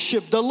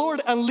worship, the Lord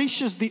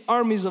unleashes the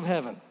armies of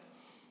heaven.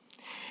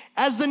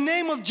 As the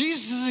name of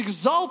Jesus is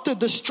exalted,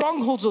 the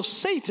strongholds of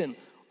Satan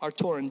are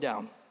torn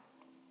down.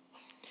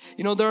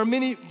 You know,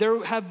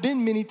 there have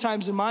been many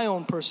times in my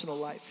own personal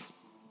life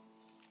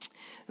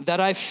that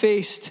I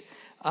faced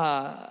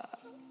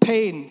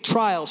pain,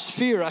 trials,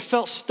 fear. I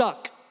felt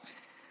stuck.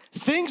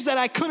 Things that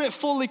I couldn't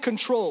fully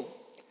control.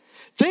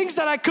 Things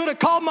that I could have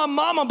called my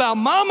mom about.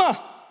 Mama,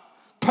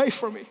 pray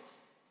for me.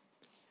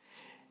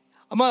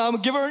 I'm gonna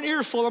give her an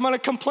earful. I'm gonna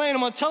complain.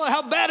 I'm gonna tell her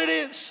how bad it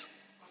is.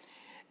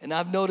 And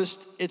I've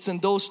noticed it's in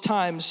those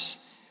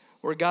times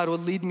where God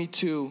would lead me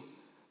to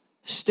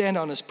stand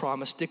on His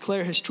promise,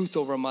 declare His truth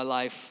over my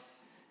life.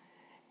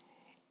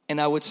 And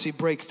I would see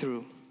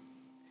breakthrough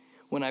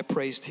when I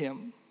praised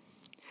Him.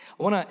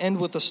 I want to end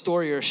with a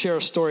story, or share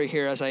a story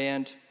here as I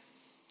end.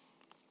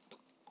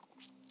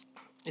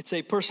 It's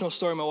a personal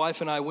story my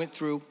wife and I went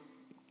through.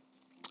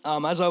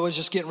 As I was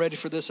just getting ready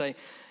for this, it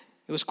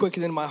was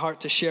quickened in my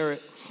heart to share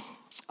it.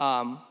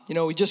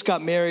 We just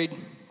got married,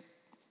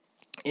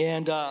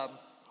 and I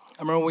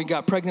remember we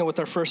got pregnant with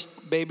our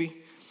first baby.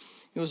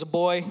 It was a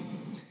boy.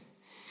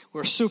 We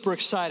were super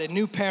excited,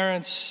 new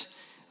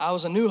parents. I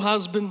was a new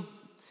husband.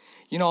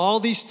 All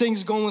these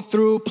things going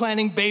through,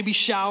 planning baby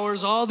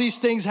showers, all these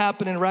things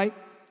happening, right?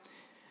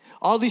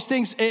 All these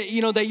things,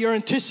 that you're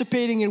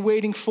anticipating and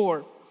waiting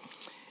for.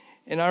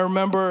 And I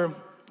remember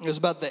it was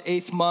about the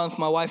 8th month.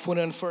 My wife went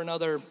in for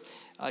another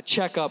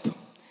checkup.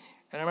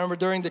 And I remember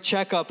during the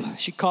checkup,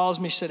 she calls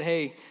me, she said,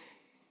 "Hey,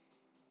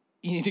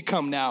 you need to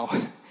come now."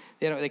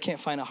 They can't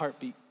find a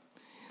heartbeat.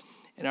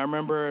 And I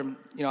remember,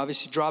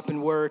 obviously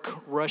dropping work,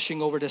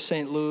 rushing over to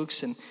St.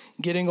 Luke's and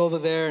getting over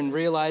there and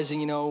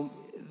realizing,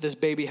 this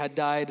baby had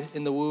died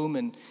in the womb.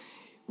 And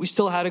we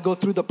still had to go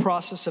through the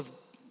process of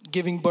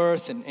giving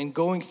birth and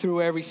going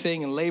through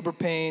everything and labor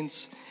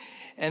pains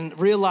and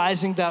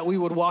realizing that we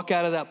would walk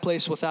out of that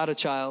place without a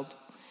child,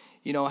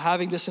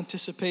 having this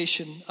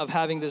anticipation of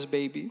having this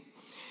baby.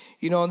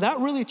 And that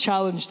really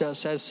challenged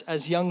us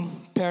as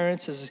young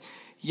parents, as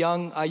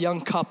a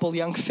young couple,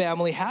 young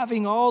family,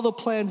 having all the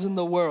plans in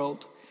the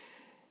world,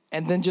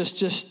 and then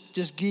just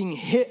getting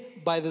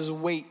hit by this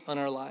weight on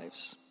our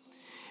lives.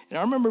 And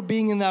I remember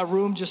being in that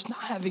room just not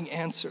having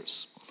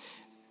answers.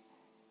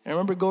 And I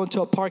remember going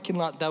to a parking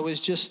lot that was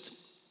just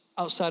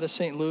outside of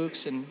St.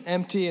 Luke's and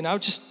empty, and I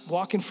was just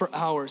walking for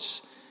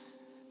hours.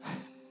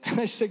 And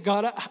I said,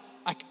 "God,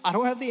 I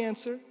don't have the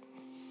answer."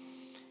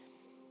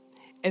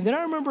 And then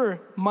I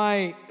remember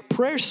my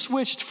prayer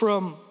switched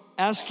from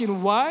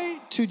asking why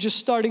to just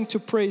starting to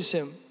praise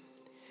Him.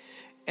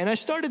 And I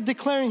started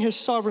declaring His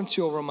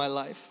sovereignty over my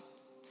life.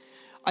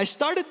 I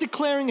started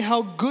declaring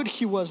how good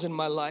He was in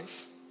my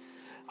life.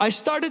 I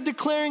started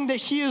declaring that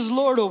He is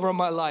Lord over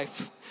my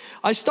life.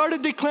 I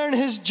started declaring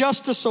His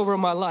justice over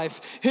my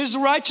life, His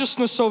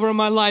righteousness over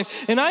my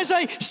life. And as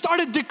I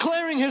started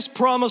declaring His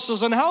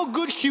promises and how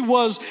good He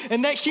was,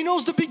 and that He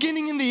knows the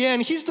beginning and the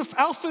end, He's the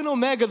Alpha and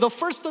Omega, the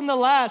first and the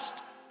last.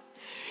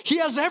 He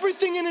has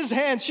everything in His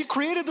hands. He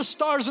created the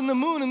stars and the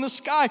moon and the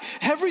sky.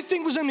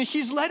 Everything was in Him.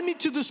 He's led me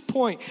to this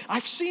point.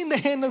 I've seen the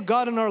hand of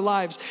God in our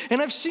lives,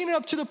 and I've seen it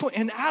up to the point.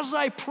 And as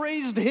I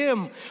praised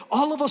Him,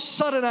 all of a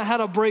sudden I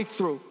had a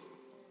breakthrough.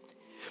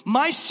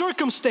 My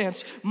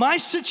circumstance, my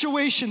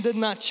situation did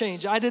not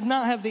change. I did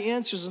not have the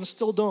answers and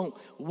still don't.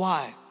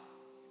 Why?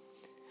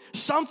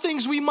 Some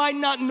things we might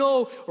not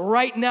know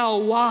right now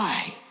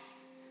why,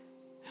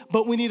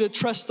 but we need to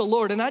trust the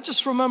Lord. And I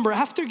just remember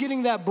after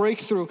getting that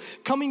breakthrough,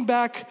 coming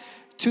back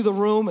to the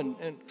room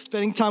and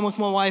spending time with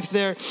my wife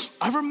there,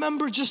 I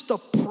remember just the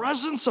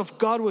presence of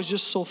God was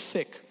just so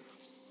thick.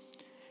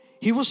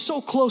 He was so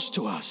close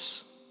to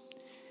us.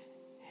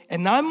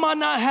 And I might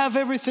not have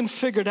everything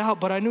figured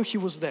out, but I knew He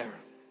was there.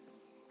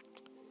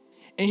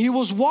 And He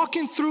was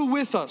walking through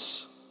with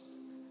us.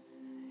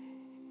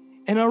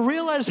 And I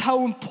realized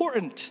how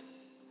important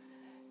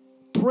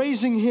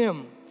praising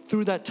Him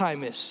through that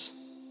time is.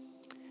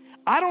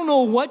 I don't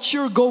know what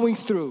you're going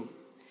through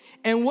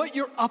and what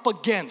you're up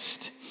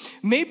against.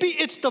 Maybe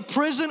it's the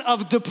prison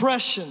of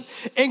depression,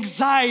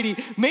 anxiety.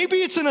 Maybe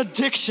it's an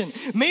addiction.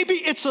 Maybe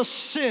it's a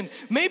sin.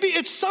 Maybe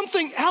it's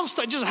something else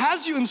that just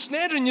has you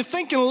ensnared and you're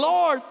thinking,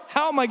 "Lord,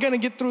 how am I going to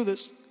get through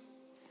this?"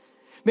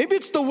 Maybe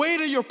it's the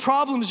weight of your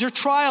problems, your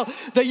trial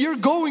that you're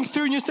going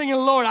through and you're thinking,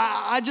 "Lord,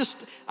 I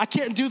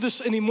can't do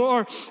this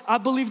anymore." I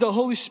believe the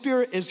Holy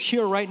Spirit is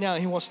here right now.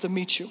 He wants to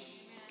meet you.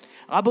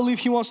 I believe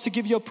He wants to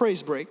give you a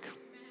praise break.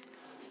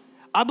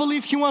 I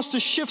believe He wants to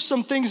shift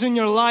some things in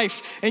your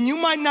life. And you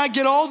might not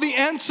get all the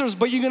answers,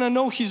 but you're going to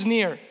know He's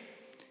near.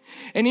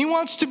 And He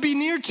wants to be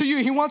near to you.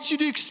 He wants you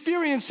to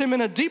experience Him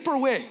in a deeper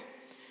way.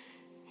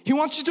 He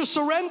wants you to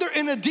surrender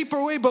in a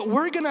deeper way, but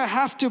we're going to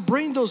have to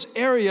bring those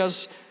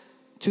areas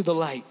to the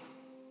light.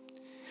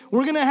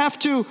 We're going to have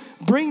to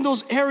bring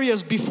those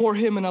areas before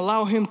Him and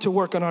allow Him to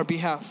work on our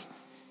behalf.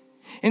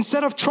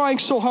 Instead of trying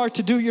so hard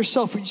to do it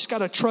yourself, we just got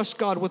to trust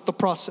God with the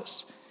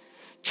process.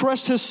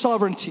 Trust His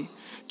sovereignty.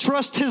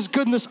 Trust His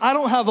goodness. I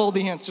don't have all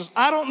the answers.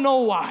 I don't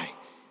know why.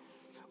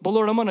 But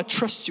Lord, I'm going to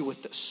trust You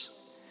with this.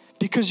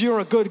 Because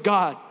You're a good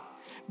God.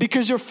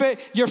 Because you're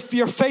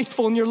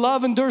faithful and Your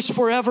love endures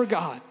forever,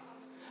 God.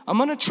 I'm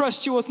going to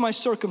trust You with my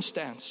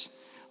circumstance.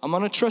 I'm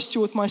going to trust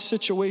You with my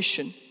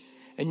situation.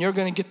 And You're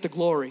going to get the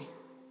glory.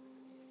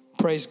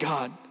 Praise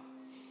God.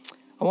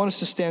 I want us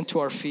to stand to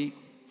our feet.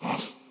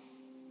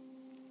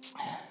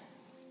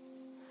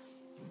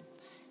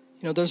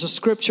 There's a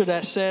scripture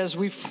that says,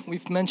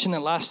 we've mentioned it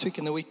last week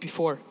and the week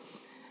before,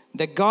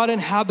 that God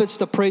inhabits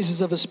the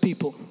praises of His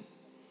people.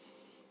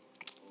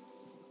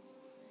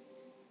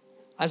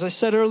 As I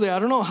said earlier, I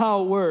don't know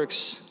how it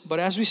works, but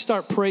as we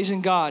start praising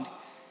God,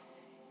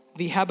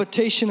 the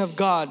habitation of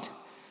God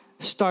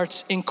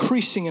starts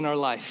increasing in our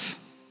life.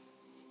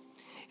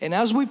 And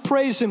as we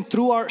praise Him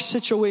through our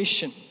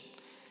situation,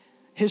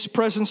 His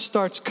presence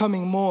starts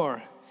coming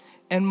more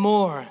and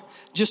more.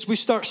 Just we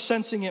start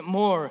sensing it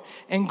more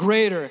and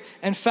greater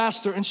and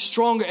faster and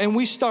stronger. And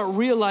we start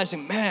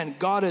realizing, man,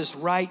 God is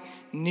right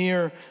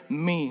near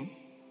me.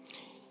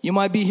 You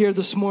might be here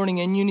this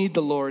morning and you need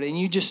the Lord and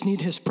you just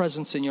need His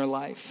presence in your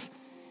life.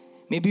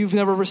 Maybe you've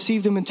never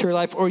received Him into your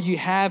life, or you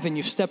have and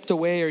you've stepped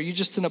away, or you're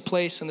just in a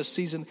place in a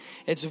season.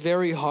 It's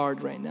very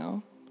hard right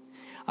now.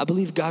 I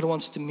believe God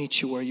wants to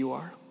meet you where you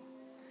are.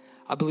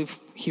 I believe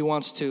He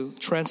wants to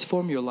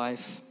transform your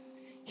life.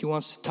 He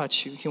wants to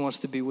touch you. He wants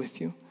to be with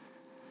you.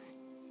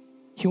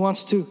 He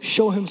wants to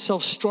show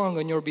Himself strong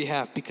on your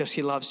behalf because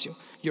He loves you.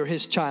 You're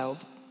His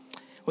child.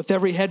 With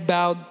every head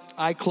bowed,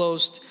 eye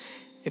closed,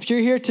 if you're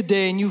here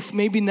today and you've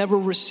maybe never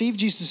received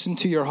Jesus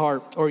into your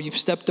heart, or you've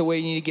stepped away,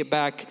 you need to get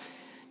back,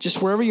 just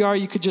wherever you are,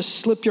 you could just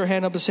slip your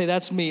hand up and say,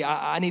 that's me.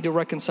 I need to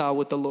reconcile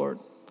with the Lord.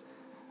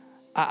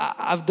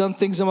 I've done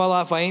things in my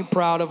life I ain't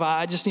proud of.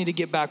 I just need to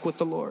get back with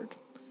the Lord.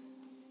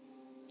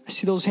 I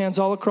see those hands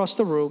all across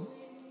the room.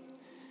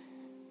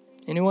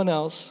 Anyone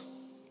else?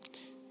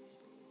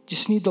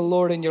 Just need the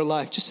Lord in your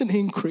life. Just an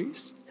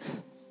increase.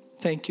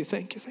 Thank you,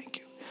 thank you, thank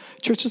you.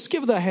 Church, let's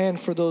give the hand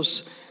for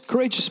those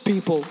courageous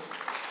people.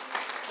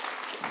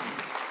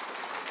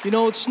 You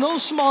know, it's no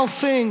small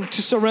thing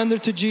to surrender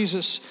to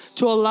Jesus,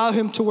 to allow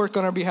Him to work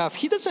on our behalf.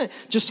 He doesn't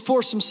just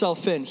force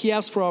Himself in. He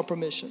asks for our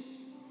permission.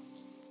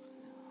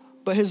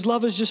 But His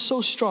love is just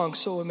so strong,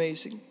 so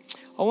amazing.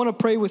 I want to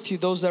pray with you,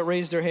 those that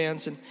raise their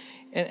hands.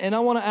 And I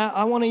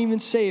want to even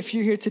say, if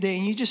you're here today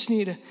and you just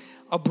need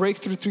a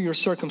breakthrough through your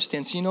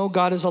circumstance, you know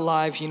God is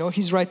alive, you know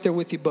He's right there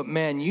with you, but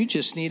man, you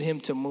just need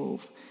Him to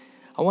move.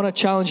 I want to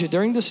challenge you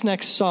during this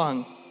next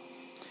song,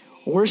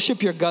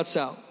 worship your guts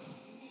out.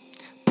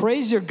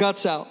 Praise your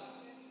guts out.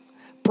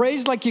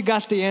 Praise like you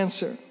got the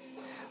answer.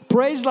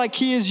 Praise like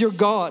He is your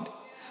God.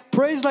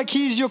 Praise like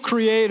He is your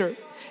creator.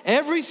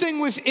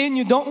 Everything within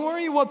you, don't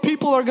worry what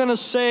people are going to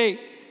say.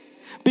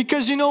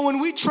 Because you know,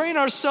 when we train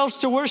ourselves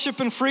to worship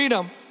in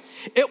freedom,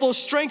 it will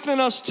strengthen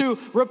us to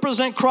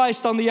represent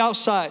Christ on the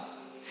outside.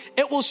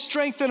 It will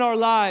strengthen our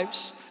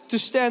lives to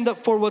stand up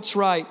for what's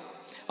right.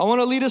 I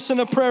want to lead us in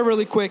a prayer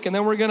really quick, and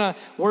then we're going to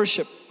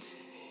worship.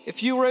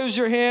 If you raise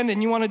your hand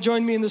and you want to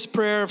join me in this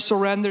prayer of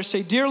surrender,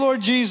 say, Dear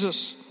Lord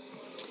Jesus,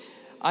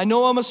 I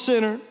know I'm a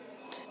sinner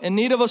in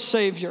need of a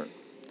Savior.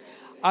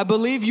 I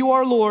believe You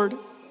are Lord.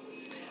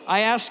 I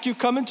ask You,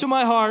 come into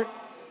my heart,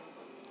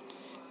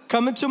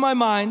 come into my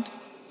mind,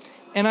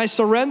 and I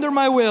surrender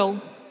my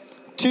will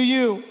to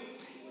You.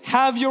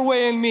 Have Your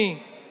way in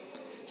me.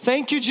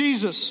 Thank You,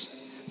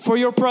 Jesus, for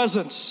Your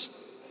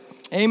presence.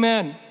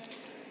 Amen.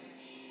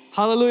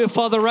 Hallelujah.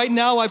 Father, right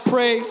now I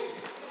pray,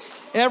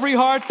 every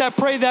heart that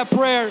prayed that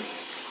prayer,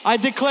 I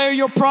declare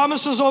Your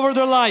promises over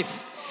their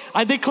life.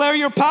 I declare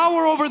Your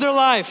power over their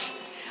life.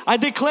 I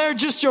declare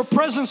just Your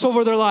presence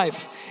over their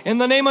life. In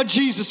the name of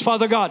Jesus,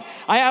 Father God,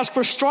 I ask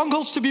for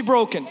strongholds to be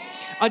broken,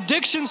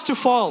 addictions to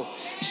fall,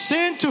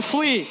 sin to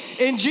flee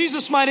in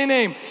Jesus' mighty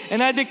name.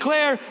 And I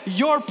declare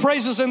Your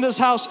praises in this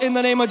house in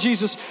the name of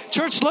Jesus.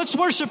 Church, let's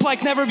worship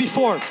like never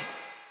before.